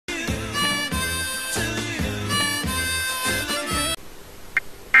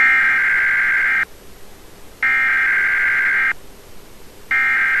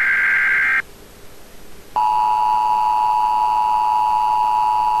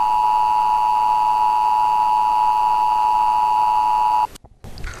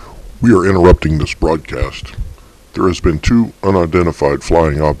We are interrupting this broadcast. There has been 2 unidentified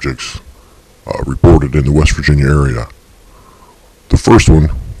flying objects reported in the West Virginia area. The first one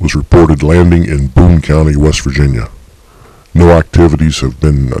was reported landing in Boone County, West Virginia. No activities have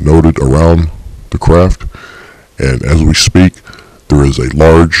been noted around the craft, and as we speak, there is a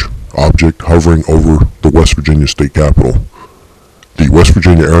large object hovering over the West Virginia State Capitol. The West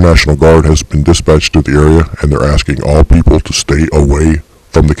Virginia Air National Guard has been dispatched to the area, and they're asking all people to stay away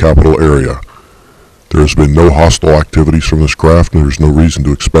from the Capitol area. There has been no hostile activities from this craft, and there's no reason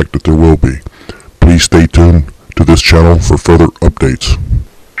to expect that there will be. Please stay tuned to this channel for further updates.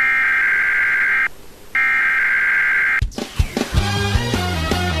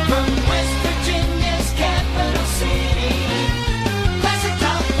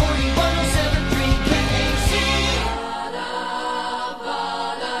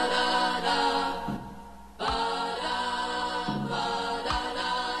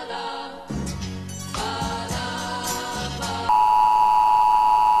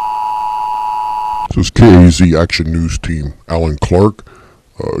 This is KAZ Action News Team, Alan Clark,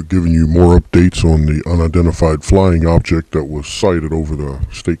 giving you more updates on the unidentified flying object that was sighted over the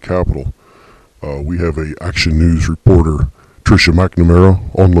state capitol. We have a Action News reporter, Tricia McNamara,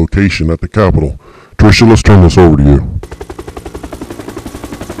 on location at the Capitol. Tricia, let's turn this over to you.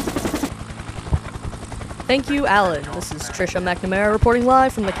 Thank you, Alan. This is Tricia McNamara reporting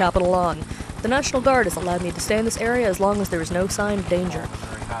live from the Capitol lawn. The National Guard has allowed me to stay in this area as long as there is no sign of danger.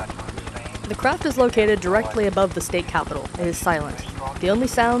 The craft is located directly above the state capitol. It is silent. The only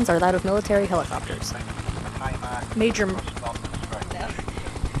sounds are that of military helicopters. Major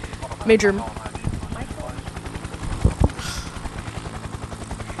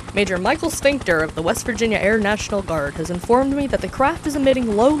Michael Sphincter of the West Virginia Air National Guard has informed me that the craft is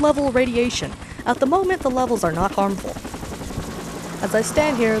emitting low-level radiation. At the moment, the levels are not harmful. As I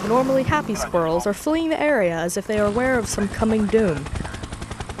stand here, the normally happy squirrels are fleeing the area as if they are aware of some coming doom.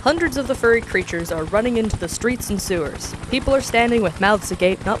 Hundreds of the furry creatures are running into the streets and sewers. People are standing with mouths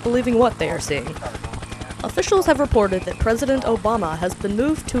agape, not believing what they are seeing. Officials have reported that President Obama has been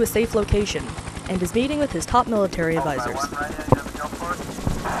moved to a safe location and is meeting with his top military advisors.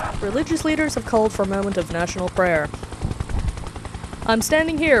 Religious leaders have called for a moment of national prayer. I'm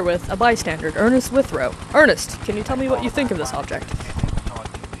standing here with a bystander, Ernest Withrow. Ernest, can you tell me what you think of this object?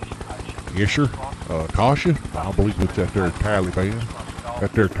 Yes, sir. Caution, I believe it's that there Taliban.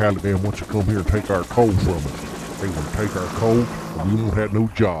 That there Taliban wants to come here and take our coal from us. They want to take our coal, and we won't have no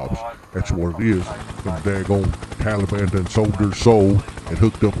jobs. That's what it is. Them daggone Taliban done sold their soul and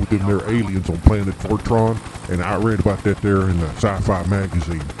hooked up with them their aliens on planet Fortron. And I read about that there in the Sci-Fi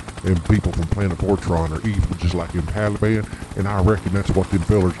magazine. Them people from planet Fortron are evil just like them Taliban. And I reckon that's what them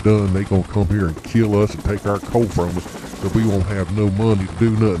fellers done. They gonna come here and kill us and take our coal from us, so we won't have no money to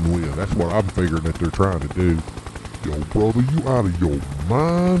do nothing with. That's what I'm figuring that they're trying to do. Yo, brother, you out of your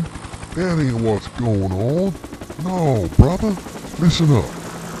mind? That ain't what's going on. No, brother. Listen up.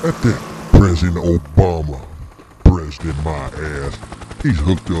 At that President Obama, President my ass, he's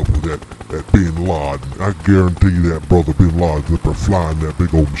hooked up with that Bin Laden. I guarantee you that brother Bin Laden's up there flying that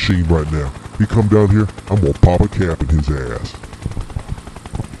big old machine right now. He come down here, I'm gonna pop a cap in his ass.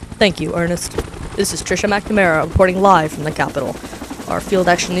 Thank you, Ernest. This is Tricia McNamara reporting live from the Capitol. Our Field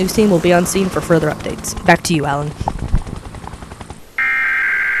Action News team will be on scene for further updates. Back to you, Alan.